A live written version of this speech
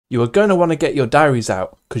You are going to want to get your diaries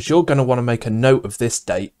out because you're going to want to make a note of this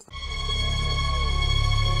date.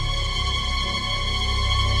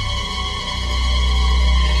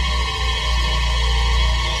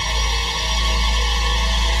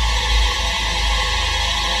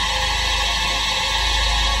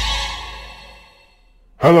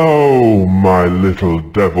 Hello my little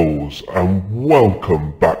devils and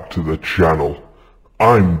welcome back to the channel.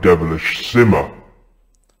 I'm Devilish Simmer.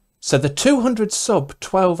 So the 200 sub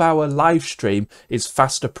 12-hour live stream is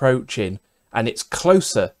fast approaching and it's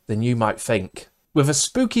closer than you might think. With a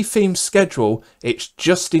spooky themed schedule, it's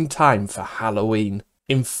just in time for Halloween.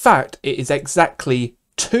 In fact, it is exactly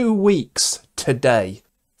 2 weeks today.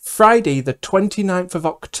 Friday the 29th of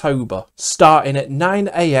October, starting at 9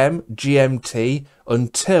 AM GMT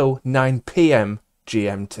until 9 PM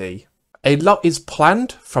GMT. A lot is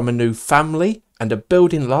planned from a new family and a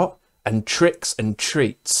building lot and tricks and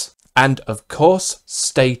treats. And of course,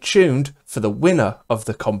 stay tuned for the winner of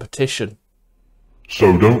the competition.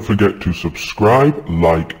 So don't forget to subscribe,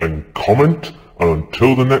 like and comment, and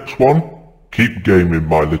until the next one, keep gaming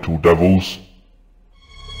my little devils.